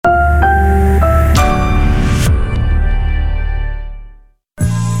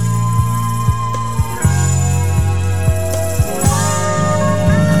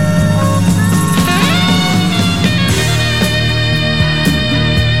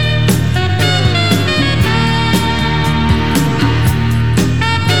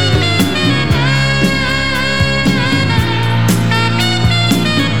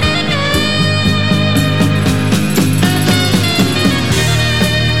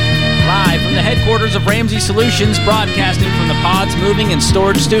headquarters of Ramsey Solutions, broadcasting from the Pods Moving and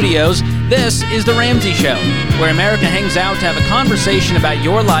Storage Studios. This is The Ramsey Show, where America hangs out to have a conversation about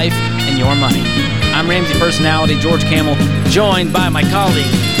your life and your money. I'm Ramsey personality George Camel, joined by my colleague,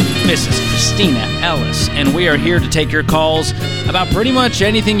 Mrs. Christina Ellis, and we are here to take your calls about pretty much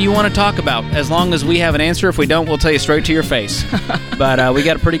anything you want to talk about. As long as we have an answer, if we don't, we'll tell you straight to your face. But we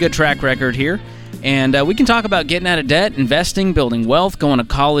got a pretty good track record here. And we can talk about getting out of debt, investing, building wealth, going to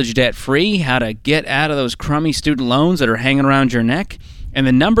college debt-free, how to get out of those crummy student loans that are hanging around your neck. And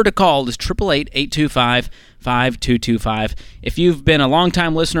the number to call is 888-825-5225. If you've been a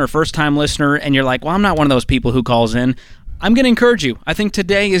long-time listener or first-time listener and you're like, well, I'm not one of those people who calls in, I'm going to encourage you. I think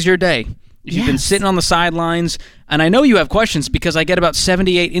today is your day. If you've been sitting on the sidelines, and I know you have questions because I get about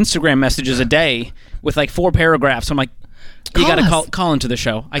 78 Instagram messages a day with like 4 paragraphs. I'm like, you got to call into the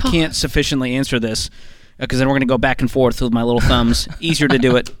show. I can't sufficiently answer this because then we're going to go back and forth with my little thumbs. Easier to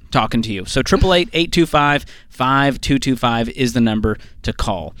do it talking to you. So 888-825-5225 is the number to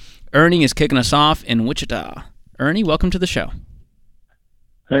call. Ernie is kicking us off in Wichita. Ernie, welcome to the show.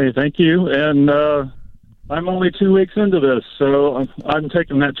 Hey, thank you. And I'm only 2 weeks into this, so I'm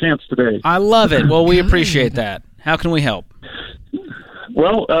taking that chance today. I love it. Well, we appreciate that. How can we help?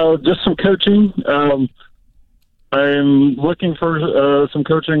 Well, just some coaching. I'm looking for some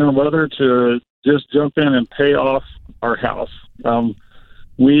coaching on whether to just jump in and pay off our house. My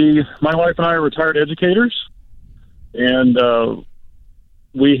wife and I are retired educators, and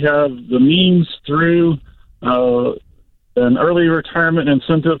we have the means through an early retirement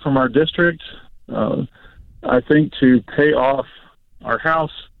incentive from our district, I think, to pay off our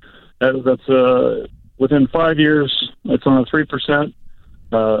house. That's within 5 years, it's on a 3%.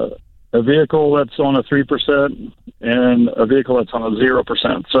 A vehicle that's on a 3%, and a vehicle that's on a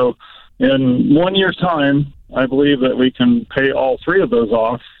 0%. So in 1 year's time, I believe that we can pay all 3 of those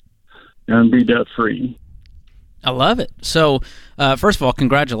off and be debt-free. I love it. So, first of all,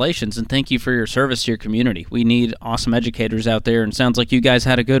 congratulations, and thank you for your service to your community. We need awesome educators out there, and it sounds like you guys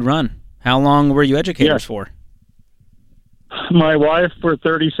had a good run. How long were you educators for? My wife for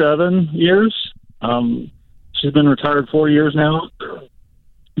 37 years. She's been retired 4 years now.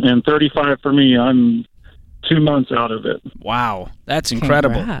 And 35 for me. I'm 2 months out of it. Wow, that's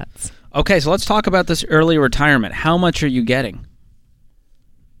incredible. Congrats. Okay, so let's talk about this early retirement. How much are you getting?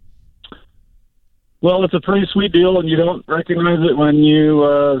 Well, it's a pretty sweet deal, and you don't recognize it when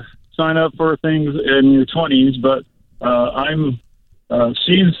you sign up for things in your 20s. But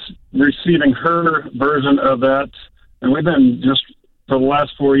she's receiving her version of that, and we've been just for the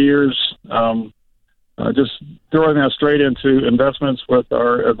last 4 years. Just throwing that straight into investments with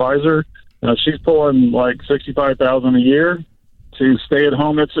our advisor. She's pulling like $65,000 a year to stay at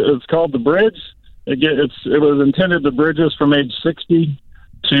home. It's called the bridge. It was intended to bridge us from age 60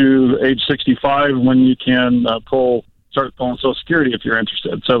 to age 65 when you can start pulling Social Security if you're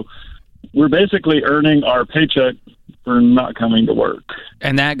interested. So we're basically earning our paycheck for not coming to work.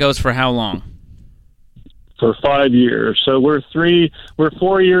 And that goes for how long? For 5 years. So we're 4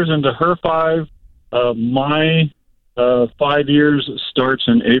 years into her 5. My 5 years starts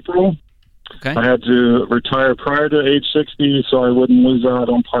in April. Okay. I had to retire prior to age 60 so I wouldn't lose out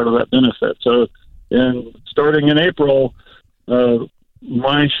on part of that benefit. So starting in April,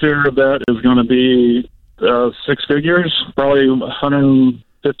 my share of that is going to be 6 figures, probably $115,000,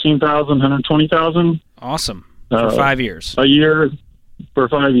 $120,000. Awesome. For 5 years. A year for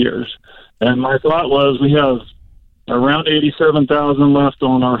 5 years. And my thought was we have around $87,000 left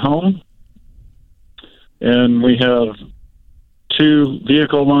on our home. And we have 2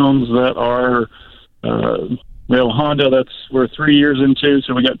 vehicle loans that are, we have a Honda we're 3 years into,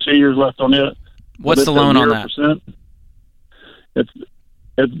 so we got 2 years left on it. What's the loan on that?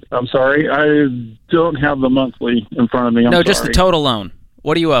 I'm sorry, I don't have the monthly in front of me. I'm sorry. Just the total loan.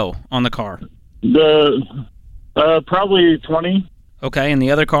 What do you owe on the car? Probably 20. Okay, and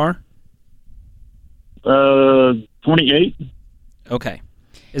the other car? 28. Okay.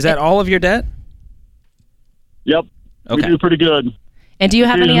 Is that all of your debt? Yep. Okay. We do pretty good. And do you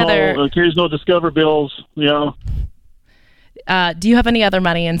have any other occasional Discover bills? Do you have any other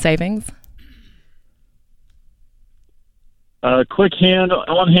money in savings? Quick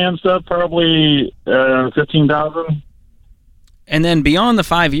on-hand stuff, probably $15,000. And then beyond the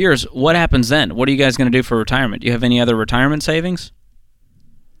 5 years, what happens then? What are you guys going to do for retirement? Do you have any other retirement savings?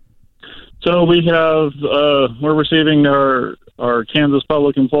 So we have we're receiving our Kansas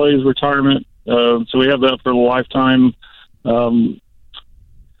Public Employees retirement. So we have that for a lifetime, and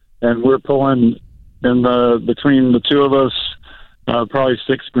we're pulling between the 2 of us probably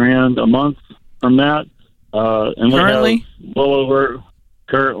 $6,000 a month from that. And currently, we have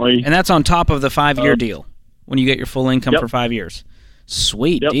currently. And that's on top of the 5-year deal when you get your full income for 5 years.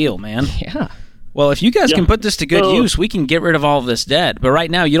 Sweet deal, man. Yeah. Well, if you guys can put this to good use, we can get rid of all of this debt. But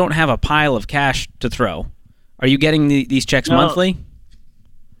right now, you don't have a pile of cash to throw. Are you getting these checks monthly?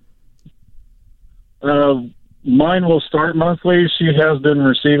 Mine will start monthly. She has been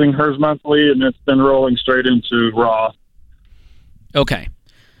receiving hers monthly, and it's been rolling straight into Roth. Okay.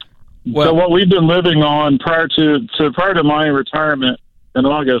 Well, so what we've been living on prior to my retirement in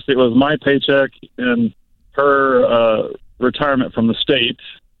August, it was my paycheck and her retirement from the state.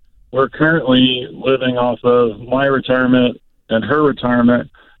 We're currently living off of my retirement and her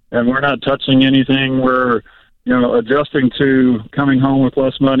retirement, and we're not touching anything. We're, adjusting to coming home with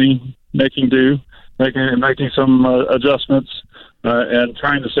less money, making some adjustments, and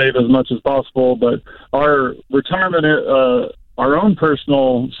trying to save as much as possible. But our retirement, our own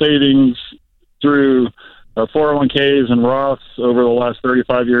personal savings through 401ks and Roths over the last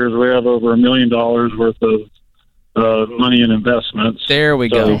 35 years, we have over $1 million worth of money in investments. There we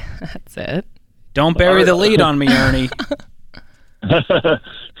go. That's it. Don't bury the lead on me, Ernie.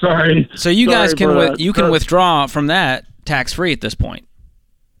 Sorry. So you guys can withdraw from that tax-free at this point.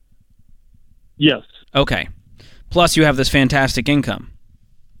 Yes. Okay. Plus, you have this fantastic income.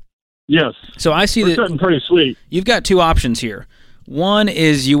 Yes. So I see We're sitting pretty sweet. You've got two options here. One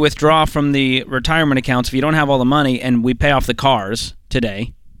is you withdraw from the retirement accounts if you don't have all the money, and we pay off the cars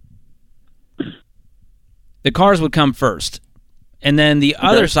today. The cars would come first. And then the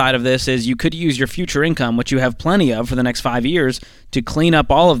other side of this is you could use your future income, which you have plenty of for the next 5 years, to clean up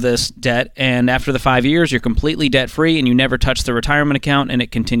all of this debt. And after the 5 years, you're completely debt-free, and you never touch the retirement account, and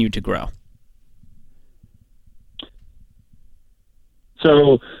it continued to grow.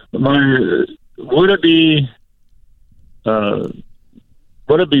 So, would it be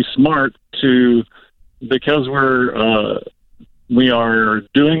smart to, because we are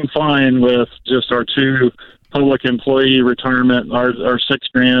doing fine with just our two public employee retirement, our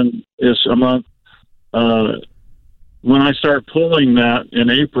 $6,000-ish a month, when I start pulling that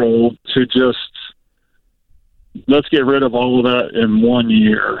in April, to just let's get rid of all of that in 1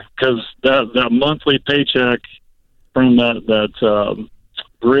 year, because that monthly paycheck from that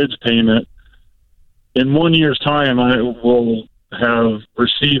bridge payment, in 1 year's time, I will have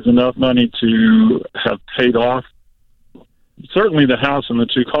received enough money to have paid off certainly the house and the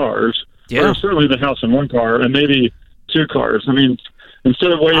two cars. Yeah. Or certainly the house and one car, and maybe two cars. I mean,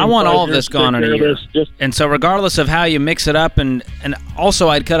 instead of waiting, I want all of this gone in a year. And so regardless of how you mix it up, and also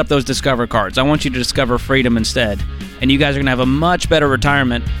I'd cut up those Discover cards. I want you to discover freedom instead. And you guys are going to have a much better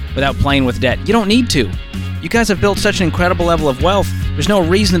retirement without playing with debt. You don't need to. You guys have built such an incredible level of wealth. There's no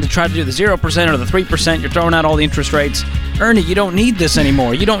reason to try to do the 0% or the 3%. You're throwing out all the interest rates. Ernie, you don't need this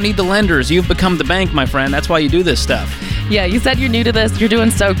anymore. You don't need the lenders. You've become the bank, my friend. That's why you do this stuff. Yeah, you said you're new to this. You're doing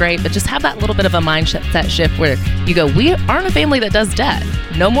so great. But just have that little bit of a mindset shift where you go, we aren't a family that does debt.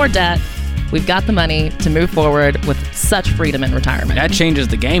 No more debt. We've got the money to move forward with such freedom in retirement. That changes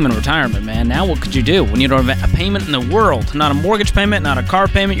the game in retirement, man. Now what could you do when you don't have a payment in the world? Not a mortgage payment, not a car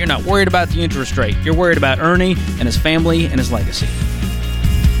payment. You're not worried about the interest rate. You're worried about Ernie and his family and his legacy.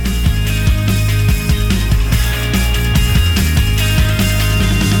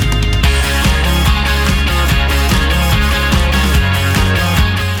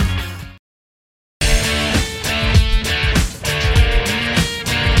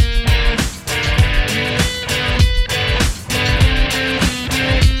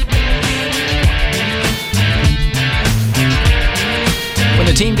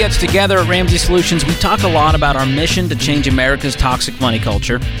 Team gets together at Ramsey Solutions, we talk a lot about our mission to change America's toxic money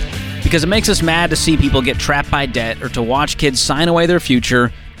culture, because it makes us mad to see people get trapped by debt or to watch kids sign away their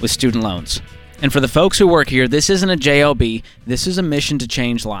future with student loans. And for the folks who work here, this isn't a job, this is a mission to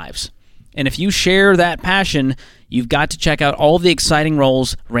change lives. And if you share that passion, you've got to check out all the exciting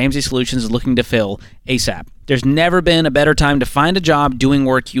roles Ramsey Solutions is looking to fill ASAP. There's never been a better time to find a job doing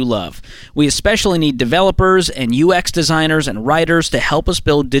work you love. We especially need developers and UX designers and writers to help us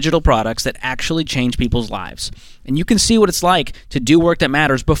build digital products that actually change people's lives. And you can see what it's like to do work that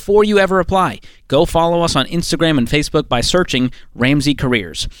matters before you ever apply. Go follow us on Instagram and Facebook by searching Ramsey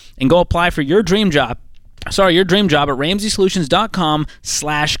Careers. And go apply for your dream job at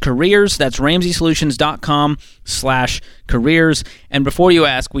RamseySolutions.com/careers. That's RamseySolutions.com/careers. And before you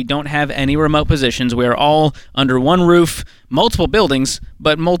ask, we don't have any remote positions. We are all under one roof, multiple buildings,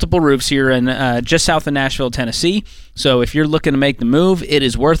 but multiple roofs here in just south of Nashville, Tennessee. So if you're looking to make the move, it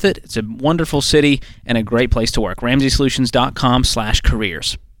is worth it. It's a wonderful city and a great place to work.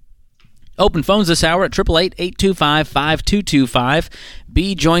 RamseySolutions.com/careers. Open phones this hour at 888-825-5225.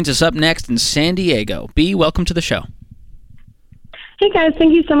 B joins us up next in San Diego. B, welcome to the show. Hey guys,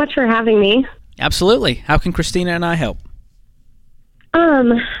 thank you so much for having me. Absolutely. How can Christina and I help?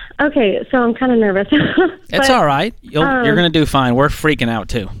 Okay, so I'm kind of nervous. It's all right. You're going to do fine. We're freaking out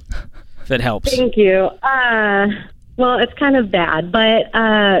too, if it helps. Thank you. Well, it's kind of bad, but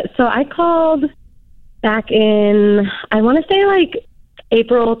so I called back in, I want to say like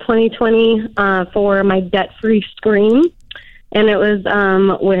April 2020 for my debt-free scream. And it was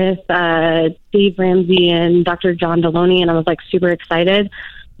with Dave Ramsey and Dr. John Deloney, and I was like super excited.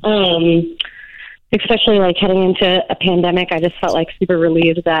 Especially like heading into a pandemic, I just felt like super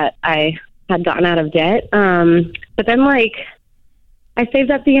relieved that I had gotten out of debt. But then like I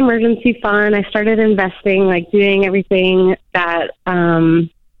saved up the emergency fund. I started investing, like doing everything that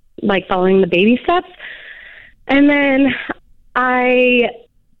like following the baby steps. And then I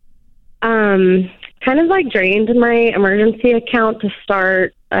kind of like drained my emergency account to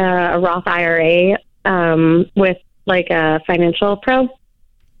start a Roth IRA with like a financial pro.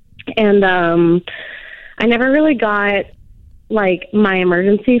 And I never really got like my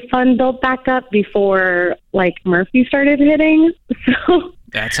emergency fund built back up before like Murphy started hitting. So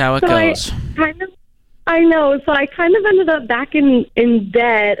that's how it goes. I know. So I kind of ended up back in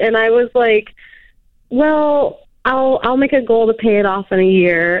debt, and I was like, well, I'll make a goal to pay it off in a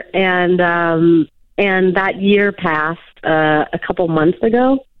year. And that year passed a couple months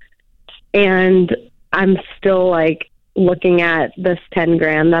ago, and I'm still like looking at this 10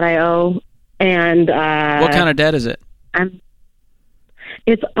 grand that I owe. And what kind of debt is it?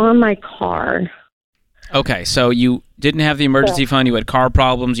 It's on my car. Okay, so you didn't have the emergency fund, you had car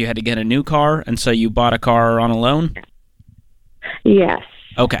problems, you had to get a new car, and so you bought a car on a loan? Yes.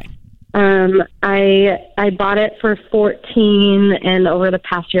 Okay. I bought it for 14, and over the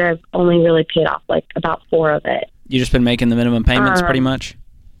past year I've only really paid off like about 4 of it. You just been making the minimum payments pretty much?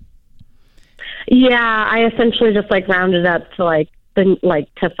 Yeah, I essentially just like rounded up to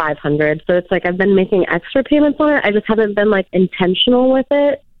to 500. So it's like I've been making extra payments on it. I just haven't been like intentional with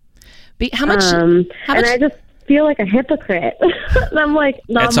it. How much? And I just feel like a hypocrite. I'm like,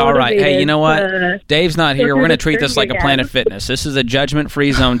 that's all right. Hey, you know what? Dave's not here. We're going to treat this like a Planet Fitness. This is a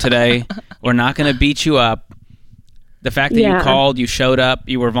judgment-free zone today. We're not going to beat you up. The fact that you called, you showed up,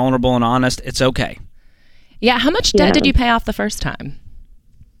 you were vulnerable and honest, it's okay. Yeah. How much debt did you pay off the first time?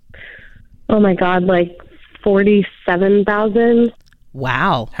 Oh my God, like $47,000.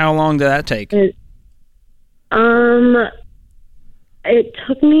 Wow. How long did that take? It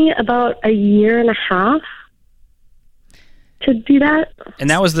took me about a year and a half to do that. And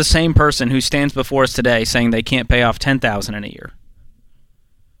that was the same person who stands before us today saying they can't pay off $10,000 in a year.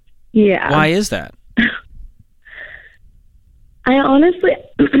 Yeah. Why is that? I honestly,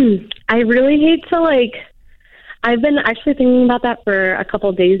 I really hate to like, I've been actually thinking about that for a couple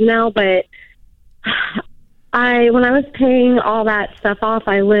of days now, but when I was paying all that stuff off,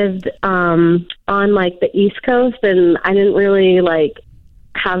 I lived on like the East Coast, and I didn't really like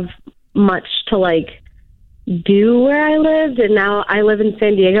have much to like do where I lived, and now I live in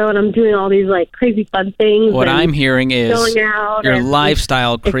San Diego, and I'm doing all these like crazy fun things. What I'm hearing is your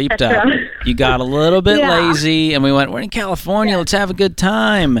lifestyle creeped up. You got a little bit lazy, and we went, we're in California, let's have a good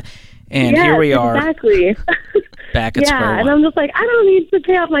time. And here we are. Exactly. Back at square one. And I'm just like, I don't need to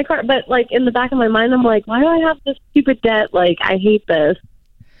pay off my car. But like in the back of my mind, I'm like, why do I have this stupid debt? Like, I hate this.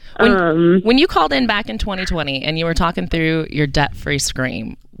 When you called in back in 2020 and you were talking through your debt-free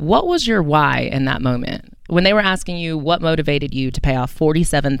scream, what was your why in that moment? When they were asking you what motivated you to pay off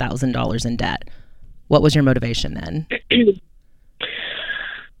 $47,000 in debt, what was your motivation then?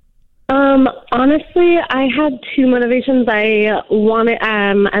 Honestly, I had 2 motivations. I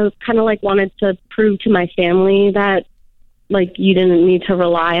kind of like wanted to prove to my family that like you didn't need to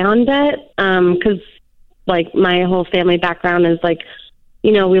rely on debt. 'Cause like my whole family background is like,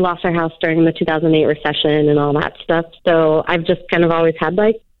 you know, we lost our house during the 2008 recession and all that stuff. So I've just kind of always had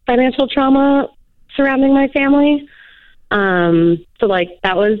like financial trauma surrounding my family. So like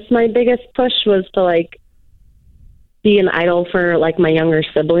that was my biggest push, was to like be an idol for like my younger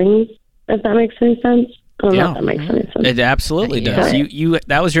siblings, if that makes any sense. I don't know if that makes any sense. It absolutely does. You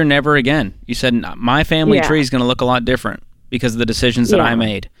that was your never again. You said my family tree is going to look a lot different because of the decisions that I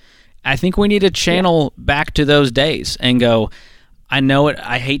made. I think we need to channel back to those days and go, I know it.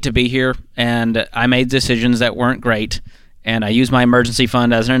 I hate to be here, and I made decisions that weren't great, and I used my emergency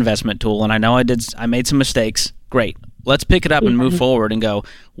fund as an investment tool, and I know I made some mistakes. Great. Let's pick it up and move forward and go,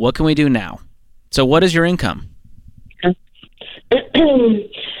 what can we do now? So what is your income?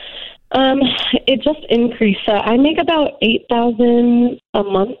 It just increased. So I make about $8,000 a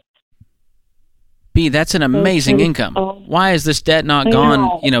month. B, that's an amazing income. Why is this debt not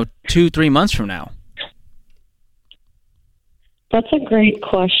gone, 2-3 months from now? That's a great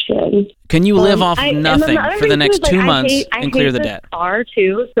question. Can you live off of nothing for the next 2 months and clear the debt? Car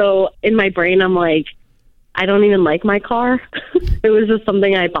too. So in my brain, I'm like, I don't even like my car. It was just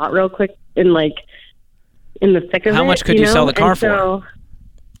something I bought real quick in the thick of it. How much could you sell the car for?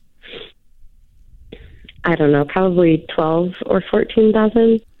 I don't know, probably 12 or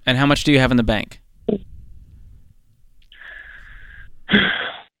 14,000. And how much do you have in the bank? I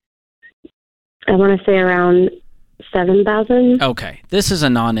want to say around 7,000. Okay, this is a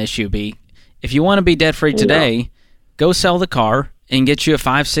non-issue, B. If you want to be debt-free today, go sell the car and get you a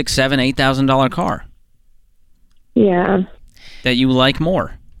 $5,000, $6,000, $7,000, $8,000 car. Yeah. That you like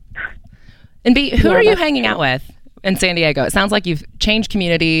more. And B, who are you hanging out with in San Diego? It sounds like you've changed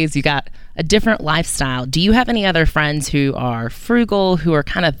communities. You got a different lifestyle. Do you have any other friends who are frugal, who are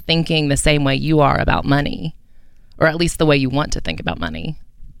kind of thinking the same way you are about money, or at least the way you want to think about money?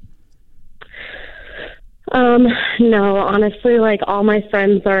 No, honestly, like all my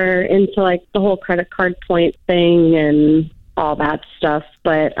friends are into like the whole credit card point thing and all that stuff.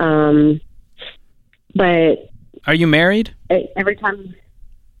 But are you married? Every time.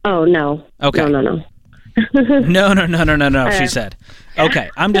 Oh, no. Okay. No. No, she said. Okay,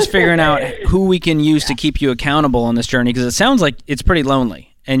 I'm just figuring out who we can use to keep you accountable on this journey, because it sounds like it's pretty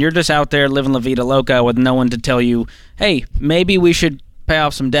lonely, and you're just out there living la vida loca with no one to tell you, hey, maybe we should pay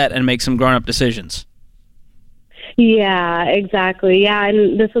off some debt and make some grown-up decisions. Yeah, exactly. Yeah,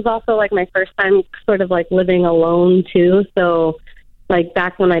 and this is also like my first time sort of like living alone too. So like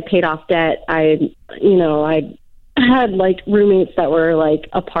back when I paid off debt, I had like roommates that were like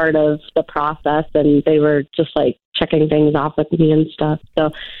a part of the process, and they were just like checking things off with me and stuff.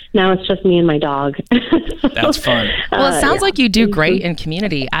 So now it's just me and my dog. That's fun. Well, it sounds like you do great in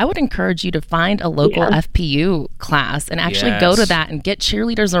community. I would encourage you to find a local FPU class and actually go to that and get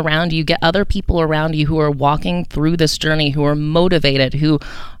cheerleaders around you, get other people around you who are walking through this journey, who are motivated, who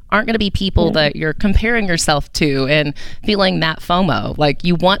aren't going to be people that you're comparing yourself to and feeling that FOMO. Like,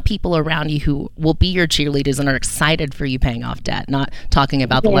 you want people around you who will be your cheerleaders and are excited for you paying off debt, not talking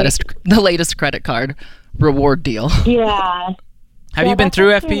about the latest credit card reward deal. Yeah. Have you been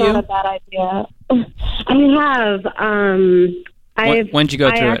through FPU? Not a bad idea. I have. When'd you go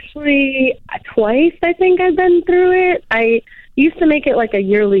through it? Twice, I think I've been through it. I used to make it like a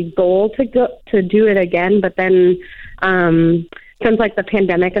yearly goal to do it again, but then since like the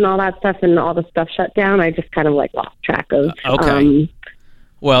pandemic and all that stuff and all the stuff shut down, I just kind of like lost track of.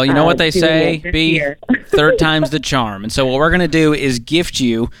 Well, you know what they say, B, third time's the charm. And so what we're going to do is gift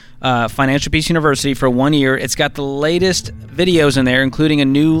you Financial Peace University for 1 year. It's got the latest videos in there, including a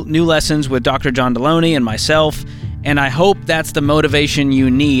new lessons with Dr. John Deloney and myself. And I hope that's the motivation you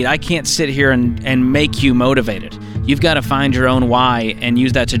need. I can't sit here and make you motivated. You've got to find your own why and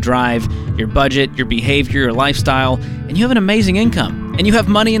use that to drive your budget, your behavior, your lifestyle. And you have an amazing income. And you have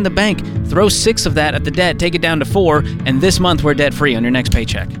money in the bank. Throw 6 of that at the debt, take it down to 4, and this month we're debt-free on your next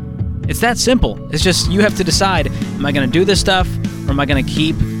paycheck. It's that simple. It's just you have to decide, am I going to do this stuff, or am I going to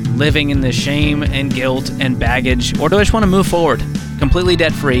keep living in the shame and guilt and baggage, or do I just want to move forward, completely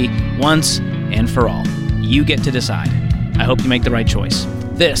debt-free, once and for all? You get to decide. I hope you make the right choice.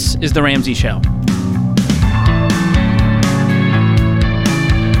 This is The Ramsey Show.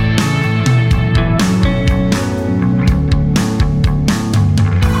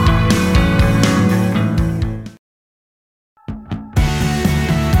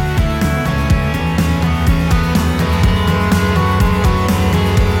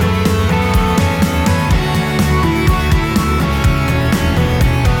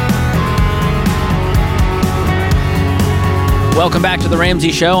 Welcome back to The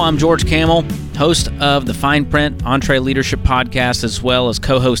Ramsey Show. I'm George Camel, host of the Fine Print Entree Leadership Podcast, as well as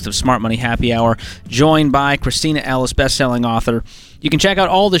co-host of Smart Money Happy Hour, joined by Christina Ellis, best-selling author. You can check out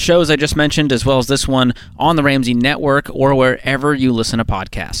all the shows I just mentioned, as well as this one, on the Ramsey Network or wherever you listen to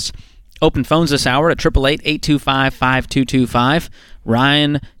podcasts. Open phones this hour at 888-825-5225.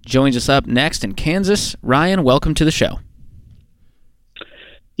 Ryan joins us up next in Kansas. Ryan, welcome to the show.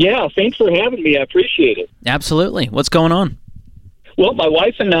 Yeah, thanks for having me. I appreciate it. Absolutely. What's going on? Well, my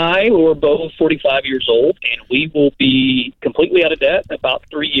wife and I, we're both 45 years old, and we will be completely out of debt in about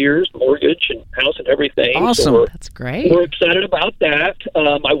 3 years, mortgage and house and everything. Awesome. So that's great. We're excited about that.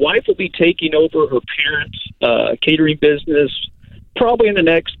 My wife will be taking over her parents' catering business probably in the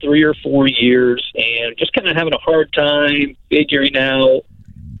next 3 or 4 years, and just kind of having a hard time figuring out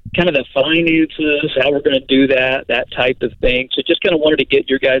kind of the finances, how we're going to do that type of thing. So just kind of wanted to get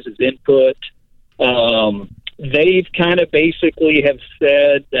your guys' input. They've kind of basically have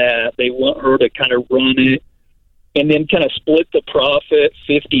said that they want her to kind of run it and then kind of split the profit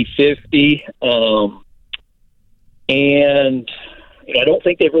 50-50. And I don't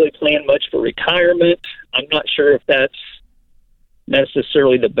think they've really planned much for retirement. I'm not sure if that's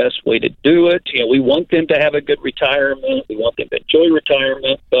necessarily the best way to do it. We want them to have a good retirement. We want them to enjoy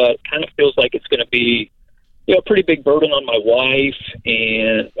retirement, but it kind of feels like it's going to be, a pretty big burden on my wife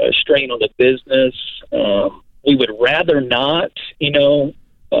and a strain on the business. We would rather not,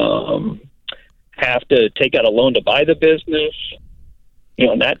 have to take out a loan to buy the business,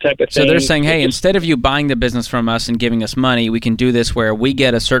 and that type of thing. So they're saying, hey, instead of you buying the business from us and giving us money, we can do this where we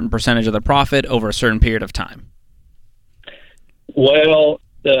get a certain percentage of the profit over a certain period of time. Well,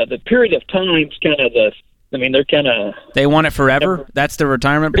 the period of time is kind of they're kind of... They want it forever? That's the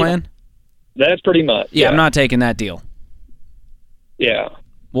retirement plan? That's pretty much. Yeah, I'm not taking that deal. Yeah.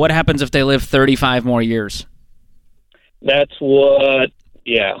 What happens if they live 35 more years? That's what I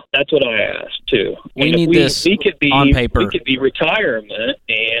asked, too. We need this on paper. We could be retirement,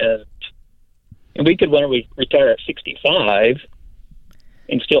 and we could want to retire at 65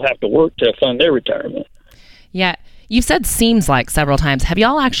 and still have to work to fund their retirement. Yeah. You've said seems like several times. Have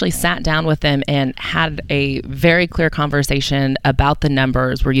y'all actually sat down with them and had a very clear conversation about the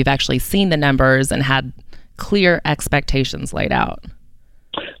numbers where you've actually seen the numbers and had clear expectations laid out?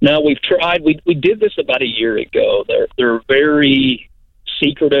 No, we've tried. We did this about a year ago. They're very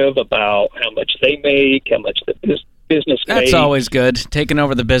secretive about how much they make, how much the business makes. That's always good, taking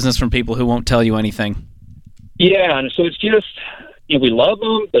over the business from people who won't tell you anything. Yeah, and so it's just... we love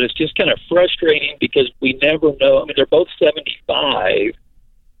them, but it's just kind of frustrating because we never know. I mean, they're both 75.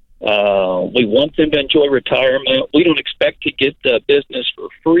 We want them to enjoy retirement. We don't expect to get the business for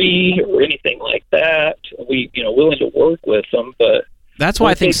free or anything like that. We, willing to work with them, but that's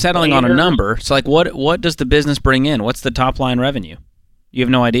why I think settling on a number. So, like, what does the business bring in? What's the top line revenue? You have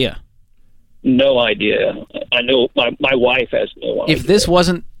no idea. No idea. I know my wife has no idea. If this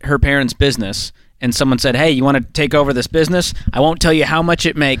wasn't her parents' business, and someone said, hey, you want to take over this business? I won't tell you how much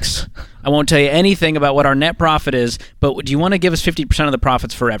it makes. I won't tell you anything about what our net profit is, but do you want to give us 50% of the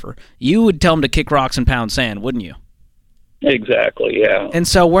profits forever? You would tell them to kick rocks and pound sand, wouldn't you? Exactly, yeah. And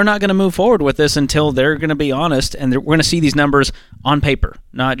so we're not going to move forward with this until they're going to be honest, and we're going to see these numbers on paper,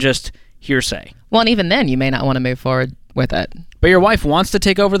 not just hearsay. Well, and even then, you may not want to move forward with it. But your wife wants to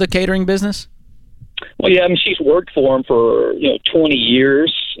take over the catering business? Well, yeah, I mean, she's worked for him for 20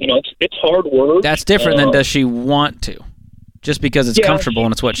 years. It's hard work. That's different than does she want to, just because it's comfortable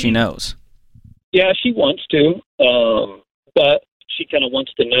and it's what she knows. Yeah, she wants to, but she kind of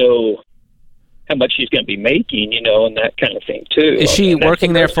wants to know how much she's going to be making, and that kind of thing too. Is she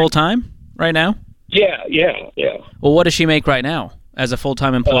working there full time right now? Yeah. Well, what does she make right now as a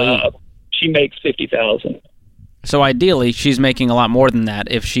full-time employee? She makes $50,000. So ideally, she's making a lot more than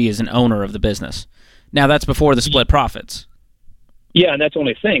that if she is an owner of the business. Now, that's before the split profits. Yeah, and that's the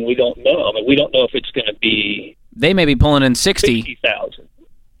only thing. We don't know. I mean, we don't know if it's going to be... They may be pulling in 60,000.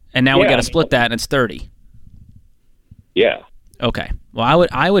 And now we got to split that, and it's 30. Yeah. Okay. Well,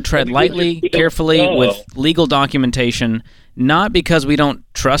 I would tread lightly, carefully, with legal documentation, not because we don't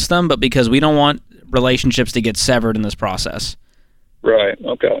trust them, but because we don't want relationships to get severed in this process. Right.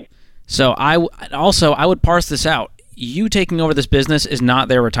 Okay. So I would parse this out. You taking over this business is not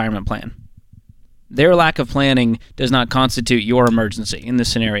their retirement plan. Their lack of planning does not constitute your emergency in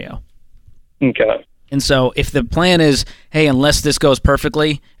this scenario. Okay. And so if the plan is, hey, unless this goes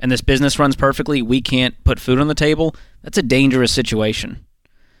perfectly and this business runs perfectly, we can't put food on the table, that's a dangerous situation.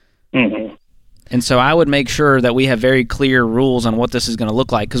 Mm-hmm. And so I would make sure that we have very clear rules on what this is going to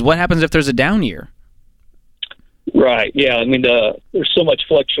look like. Because what happens if there's a down year? Right. Yeah. I mean, there's so much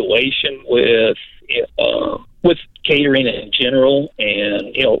fluctuation with catering in general,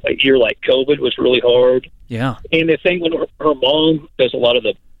 and a year like COVID was really hard. Yeah. And the thing when her mom does a lot of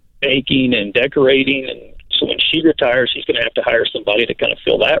the baking and decorating, and so when she retires, she's going to have to hire somebody to kind of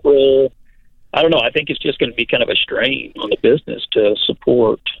fill that role. I don't know. I think it's just going to be kind of a strain on the business to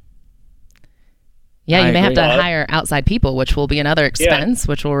support. Yeah, you may have to hire outside people, which will be another expense,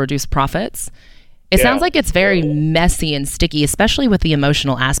 which will reduce profits. It sounds like it's very messy and sticky, especially with the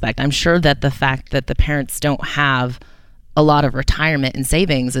emotional aspect. I'm sure that the fact that the parents don't have a lot of retirement and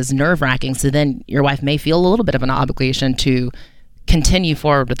savings is nerve-wracking. So then your wife may feel a little bit of an obligation to continue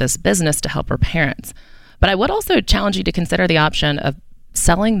forward with this business to help her parents. But I would also challenge you to consider the option of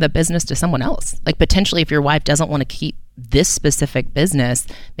selling the business to someone else. Like potentially if your wife doesn't want to keep this specific business,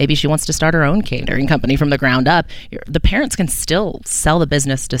 maybe she wants to start her own catering company from the ground up. The parents can still sell the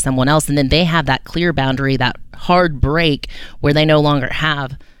business to someone else, and then they have that clear boundary, that hard break where they no longer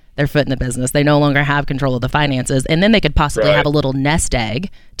have their foot in the business. They no longer have control of the finances, and then they could possibly have a little nest egg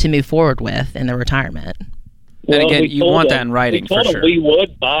to move forward with in their retirement. And again, you want that in writing for sure. We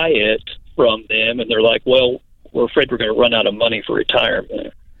would buy it from them, and they're like, well, we're afraid we're going to run out of money for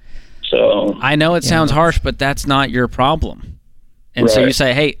retirement. So I know it sounds harsh, but that's not your problem. And so you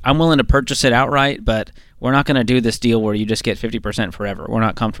say, hey, I'm willing to purchase it outright, but we're not going to do this deal where you just get 50% forever. We're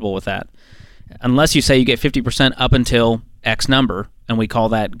not comfortable with that. Unless you say you get 50% up until X number, and we call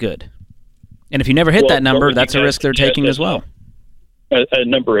that good. And if you never hit that number, that's a risk they're taking as well. A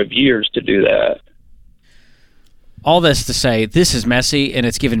number of years to do that. All this to say, this is messy, and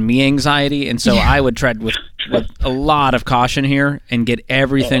it's given me anxiety, and so I would tread with a lot of caution here and get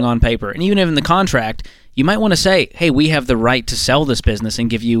everything on paper. And even in the contract, you might want to say, hey, we have the right to sell this business and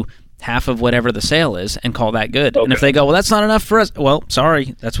give you half of whatever the sale is and call that good. And if they go, well, that's not enough for us, well,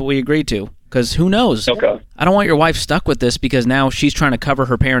 sorry, that's what we agreed to. Because who knows? I don't want your wife stuck with this because now she's trying to cover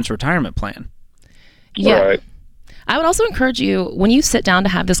her parents' retirement plan. Yeah. Right. I would also encourage you, when you sit down to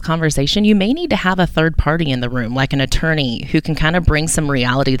have this conversation, you may need to have a third party in the room, like an attorney who can kind of bring some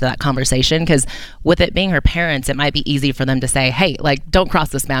reality to that conversation. Because with it being her parents, it might be easy for them to say, hey, like, don't cross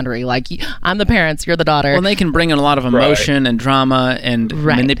this boundary. Like, I'm the parents, you're the daughter. Well, they can bring in a lot of emotion and drama and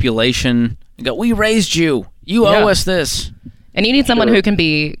manipulation. And go, we raised you. You owe us this. And you need someone who can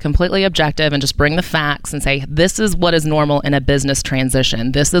be completely objective and just bring the facts and say, this is what is normal in a business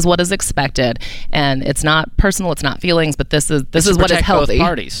transition. This is what is expected. And it's not personal, it's not feelings, but this is what is healthy. Both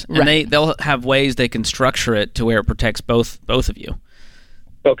parties. And they'll have ways they can structure it to where it protects both of you.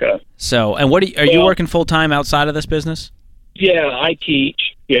 Okay. So, and what are you working full-time outside of this business? Yeah, I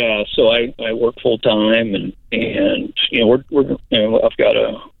teach. Yeah, so I work full-time and we're we've got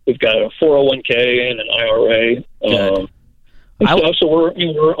a 401k and an IRA. So we're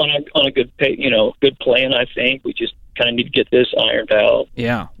on a good good plan. I think we just kind of need to get this ironed out.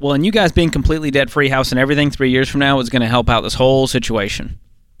 Yeah. Well, and you guys being completely debt-free, house and everything 3 years from now is going to help out this whole situation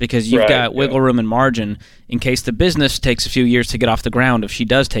because you've got wiggle room and margin in case the business takes a few years to get off the ground if she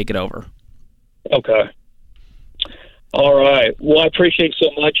does take it over. Okay. All right. Well, I appreciate so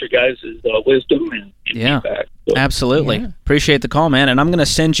much your guys' wisdom and feedback. So, absolutely. Yeah. Appreciate the call, man. And I'm going to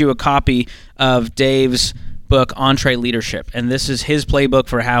send you a copy of Dave's book, Entree Leadership, and this is his playbook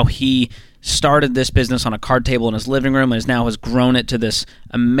for how he started this business on a card table in his living room and has grown it to this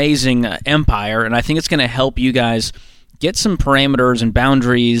amazing empire. And I think it's going to help you guys get some parameters and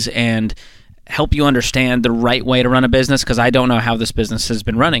boundaries and help you understand the right way to run a business, because I don't know how this business has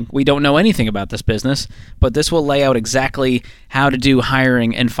been running. We don't know anything about this business, but this will lay out exactly how to do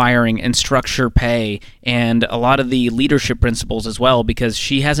hiring and firing and structure pay and a lot of the leadership principles as well, because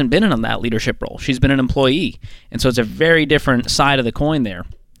she hasn't been in that leadership role. She's been an employee, and so it's a very different side of the coin there.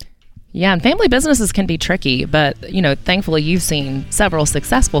 Yeah, and family businesses can be tricky, but, thankfully you've seen several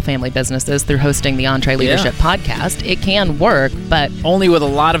successful family businesses through hosting the Entree Leadership podcast. It can work, but only with a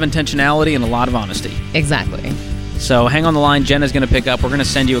lot of intentionality and a lot of honesty. Exactly. So hang on the line. Jenna's going to pick up. We're going to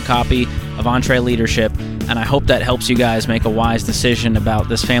send you a copy of Entree Leadership, and I hope that helps you guys make a wise decision about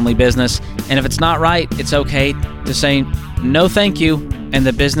this family business. And if it's not right, it's okay to say no thank you, and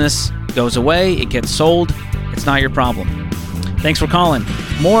the business goes away, it gets sold. It's not your problem. Thanks for calling.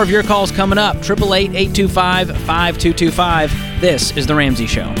 More of your calls coming up. 888-825-5225. This is The Ramsey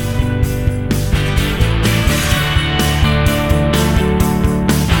Show.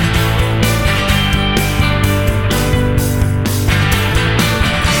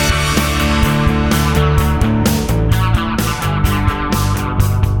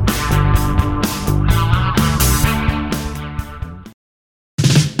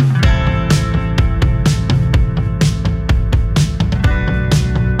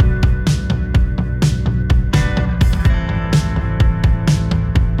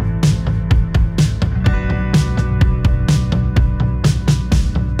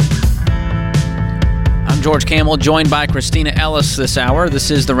 George Camel, joined by Christina Ellis this hour. This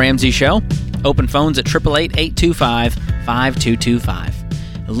is The Ramsey Show. Open phones at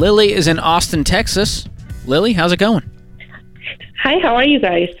 888-825-5225. Lily is in Austin, Texas. Lily, how's it going? Hi, how are you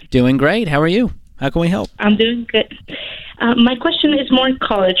guys? Doing great. How are you? How can we help? I'm doing good. My question is more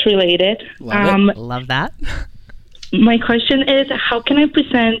college related. Love that. My question is, how can I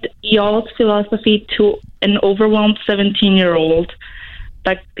present y'all's philosophy to an overwhelmed 17-year-old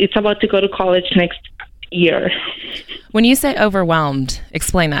that it's about to go to college next year? When you say overwhelmed,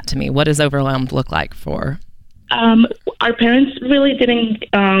 explain that to me. What does overwhelmed look like for? Our parents really didn't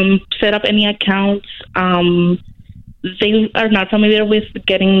set up any accounts. They are not familiar with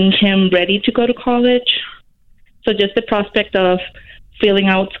getting him ready to go to college. So just the prospect of filling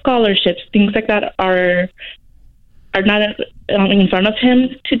out scholarships, things like that are not in front of him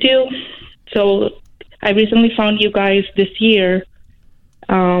to do. So I recently found you guys this year,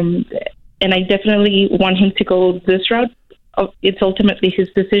 and I definitely want him to go this route. It's ultimately his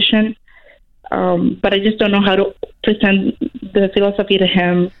decision. But I just don't know how to present the philosophy to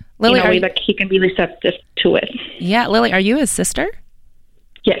him Lily, in a way that he can be receptive to it. Yeah, Lily, are you his sister?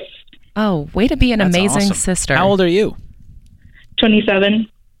 Yes. Oh, way to be an That's amazing awesome. sister. How old are you? 27.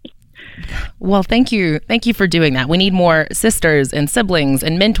 Well, thank you. Thank you for doing that. We need more sisters and siblings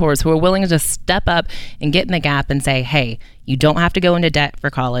and mentors who are willing to just step up and get in the gap and say, hey, you don't have to go into debt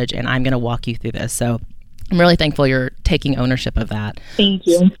for college, and I'm going to walk you through this. So I'm really thankful you're taking ownership of that. Thank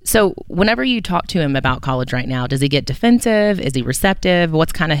you. So whenever you talk to him about college right now, does he get defensive? Is he receptive?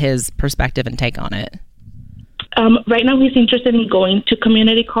 What's kind of his perspective and take on it? Right now, he's interested in going to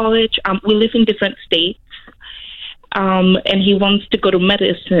community college. We live in different states, and he wants to go to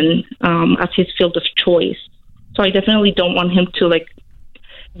medicine as his field of choice. So I definitely don't want him to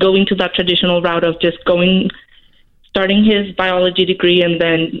go into that traditional route of just starting his biology degree and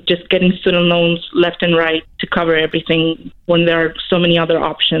then just getting student loans left and right to cover everything when there are so many other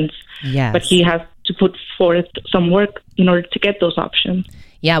options. Yes. But he has to put forth some work in order to get those options.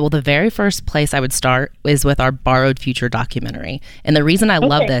 Yeah, well, the very first place I would start is with our Borrowed Future documentary. And the reason I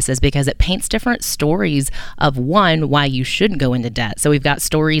love this is because it paints different stories of, one, why you shouldn't go into debt. So we've got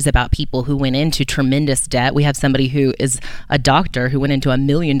stories about people who went into tremendous debt. We have somebody who is a doctor who went into $1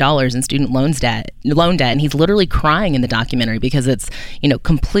 million in student loan debt, and he's literally crying in the documentary because it's,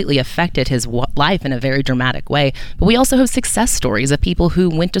 completely affected his life in a very dramatic way. But we also have success stories of people who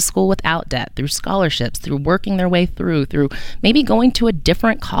went to school without debt, through scholarships, through working their way through maybe going to a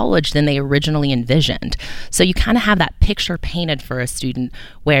different college than they originally envisioned. So you kind of have that picture painted for a student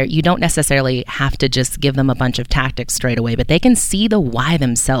where you don't necessarily have to just give them a bunch of tactics straight away, but they can see the why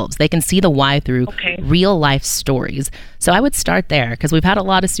themselves. They can see the why through real life stories. So I would start there because we've had a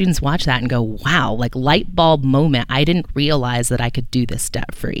lot of students watch that and go, wow, light bulb moment. I didn't realize that I could do this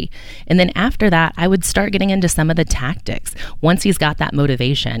debt free. And then after that, I would start getting into some of the tactics. Once he's got that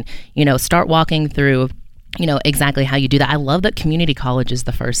motivation, start walking through exactly how you do that. I love that community college is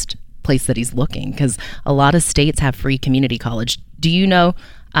the first place that he's looking because a lot of states have free community college. Do you know,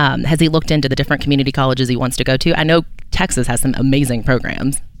 has he looked into the different community colleges he wants to go to? I know Texas has some amazing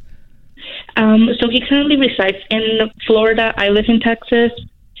programs. So he currently resides in Florida. I live in Texas.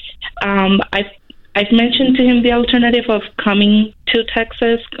 I've mentioned to him the alternative of coming to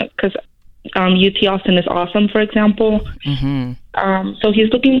Texas because UT Austin is awesome, for example. Mm-hmm. So he's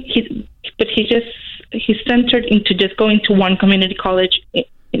looking, he's centered into just going to one community college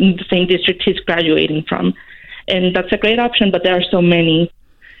in the same district he's graduating from. And that's a great option, but there are so many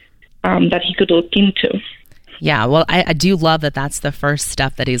that he could look into. Yeah, well, I do love that that's the first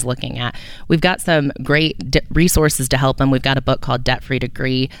step that he's looking at. We've got some great resources to help him. We've got a book called Debt Free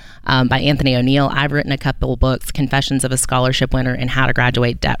Degree by Anthony O'Neill. I've written a couple books, Confessions of a Scholarship Winner and How to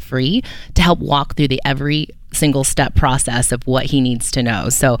Graduate Debt Free, to help walk through the every single step process of what he needs to know.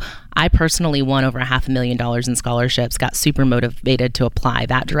 So I personally won over $500,000 in scholarships, got super motivated to apply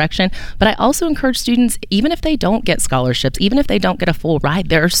that direction. But I also encourage students, even if they don't get scholarships, even if they don't get a full ride,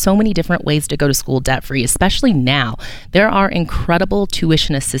 there are so many different ways to go to school debt-free, especially now. There are incredible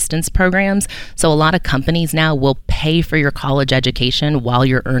tuition assistance programs. So a lot of companies now will pay for your college education while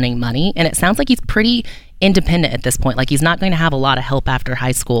you're earning money. And it sounds like he's pretty independent at this point. He's not going to have a lot of help after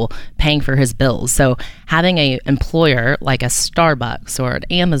high school paying for his bills. So having a employer like a Starbucks or an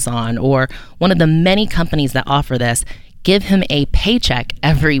Amazon or one of the many companies that offer this, give him a paycheck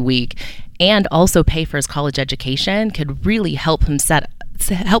every week and also pay for his college education could really help him set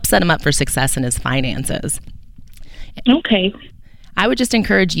him up for success in his finances. Okay. I would just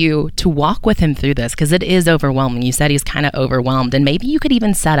encourage you to walk with him through this because it is overwhelming. You said he's kind of overwhelmed, and maybe you could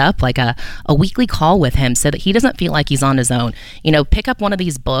even set up a weekly call with him so that he doesn't feel like he's on his own. Pick up one of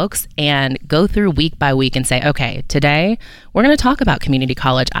these books and go through week by week and say, okay, today we're going to talk about community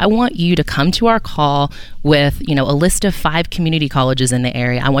college. I want you to come to our call with, a list of 5 community colleges in the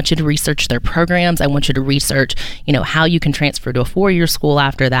area. I want you to research their programs. I want you to research, how you can transfer to a 4-year school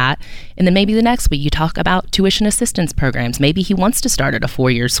after that. And then maybe the next week you talk about tuition assistance programs. Maybe he wants to start at a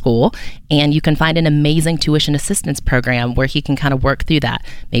 4-year school and you can find an amazing tuition assistance program where he can kind of work through that.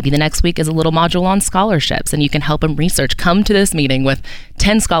 Maybe the next week is a little module on scholarships and you can help him research. Come to this meeting with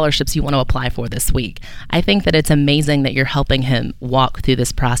 10 scholarships you want to apply for this week. I think that it's amazing that you're helping him walk through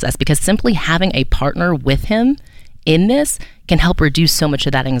this process because simply having a partner with him in this can help reduce so much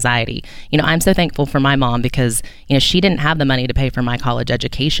of that anxiety. I'm so thankful for my mom because, she didn't have the money to pay for my college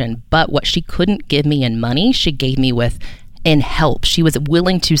education, but what she couldn't give me in money, she gave me in help. She was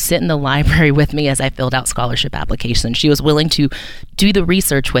willing to sit in the library with me as I filled out scholarship applications. She was willing to do the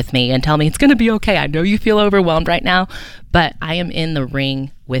research with me and tell me it's going to be okay. I know you feel overwhelmed right now, but I am in the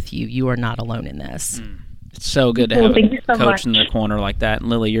ring with you. You are not alone in this. So good to have thank you so a coach much. in the corner like that. And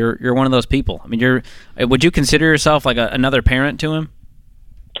Lily, you're one of those people. I mean, would you consider yourself like another parent to him?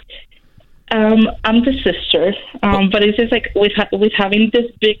 I'm the sister, but it's just like with having this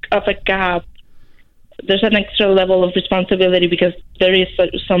big of a gap, there's an extra level of responsibility because there is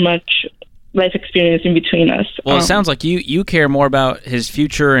so much life experience in between us. Well, it sounds like you care more about his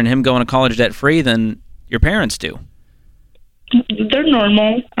future and him going to college debt-free than your parents do. They're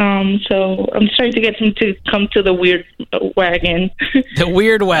normal, so I'm trying to get him to come to the weird wagon. The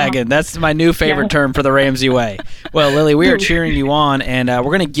weird wagon. That's my new favorite term for the Ramsey way. Well, Lily, we are cheering you on, and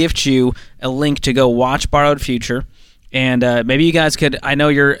we're going to gift you a link to go watch Borrowed Future. And maybe you guys could, I know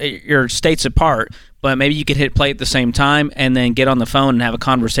you're states apart, but maybe you could hit play at the same time and then get on the phone and have a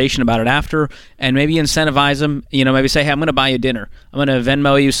conversation about it after, and maybe incentivize them. Maybe say, hey, I'm going to buy you dinner. I'm going to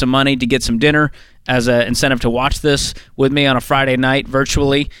Venmo you some money to get some dinner as an incentive to watch this with me on a Friday night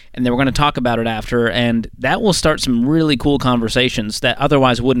virtually, and then we're going to talk about it after, and that will start some really cool conversations that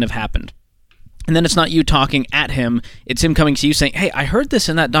otherwise wouldn't have happened. And then it's not you talking at him. It's him coming to you saying, hey, I heard this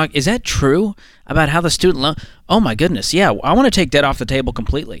in that doc. Is that true about how the student loan? Oh, my goodness. Yeah, I want to take debt off the table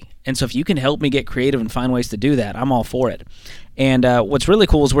completely. And so if you can help me get creative and find ways to do that, I'm all for it. And what's really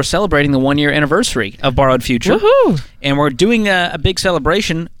cool is we're celebrating the 1-year anniversary of Borrowed Future. Woohoo! And we're doing a big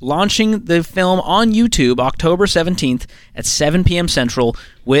celebration, launching the film on YouTube October 17th at 7 p.m. Central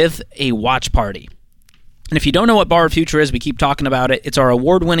with a watch party. And if you don't know what Borrowed Future is, we keep talking about it. It's our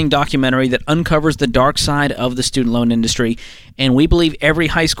award-winning documentary that uncovers the dark side of the student loan industry. And we believe every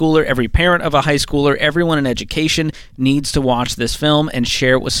high schooler, every parent of a high schooler, everyone in education needs to watch this film and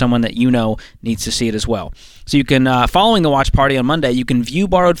share it with someone that you know needs to see it as well. So you can, following the watch party on Monday, you can view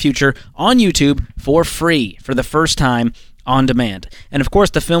Borrowed Future on YouTube for free for the first time on demand. And of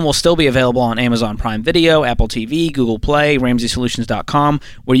course, the film will still be available on Amazon Prime Video, Apple TV, Google Play, RamseySolutions.com,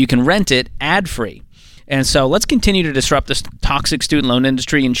 where you can rent it ad-free. And so let's continue to disrupt this toxic student loan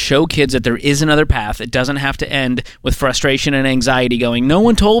industry and show kids that there is another path. It doesn't have to end with frustration and anxiety going, no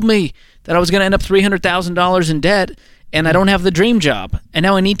one told me that I was going to end up $300,000 in debt and I don't have the dream job. And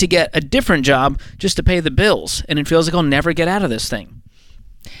now I need to get a different job just to pay the bills. And it feels like I'll never get out of this thing.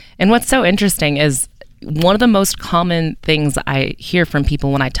 And what's so interesting is one of the most common things I hear from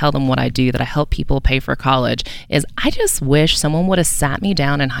people when I tell them what I do, that I help people pay for college, is I just wish someone would have sat me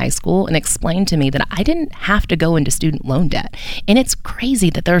down in high school and explained to me that I didn't have to go into student loan debt. And it's crazy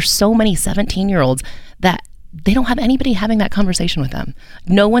that there are so many 17-year-olds that they don't have anybody having that conversation with them.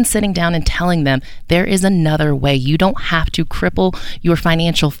 No one's sitting down and telling them there is another way. You don't have to cripple your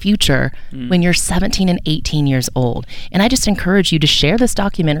financial future when you're 17 and 18 years old. And I just encourage you to share this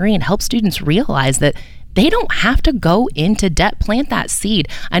documentary and help students realize that they don't have to go into debt. Plant that seed.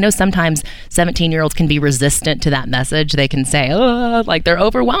 I know sometimes 17-year-olds can be resistant to that message. They can say, oh, like they're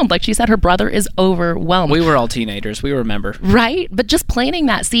overwhelmed. Like she said, her brother is overwhelmed. We were all teenagers. We remember. Right? But just planting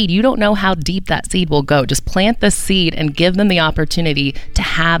that seed, you don't know how deep that seed will go. Just plant the seed and give them the opportunity to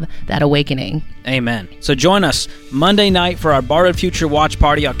have that awakening. Amen. So join us Monday night for our Borrowed Future watch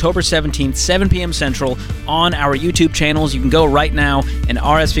party, October 17th, 7 p.m. Central, on our YouTube channels. You can go right now and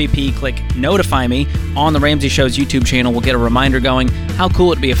RSVP, click Notify Me on the Ramsey Show's YouTube channel. We'll get a reminder going. How cool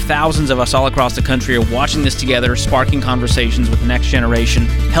would it be if thousands of us all across the country are watching this together, sparking conversations with the next generation,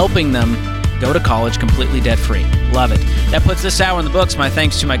 helping them go to college completely debt-free. Love it. That puts this hour in the books. My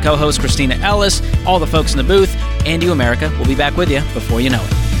thanks to my co-host, Christina Ellis, all the folks in the booth, and you, America. We'll be back with you before you know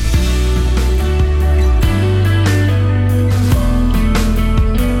it.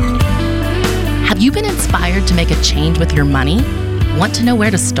 Have you been inspired to make a change with your money? Want to know where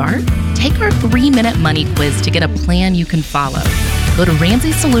to start? Take our 3-minute money quiz to get a plan you can follow. Go to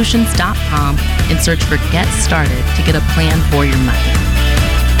RamseySolutions.com and search for Get Started to get a plan for your money.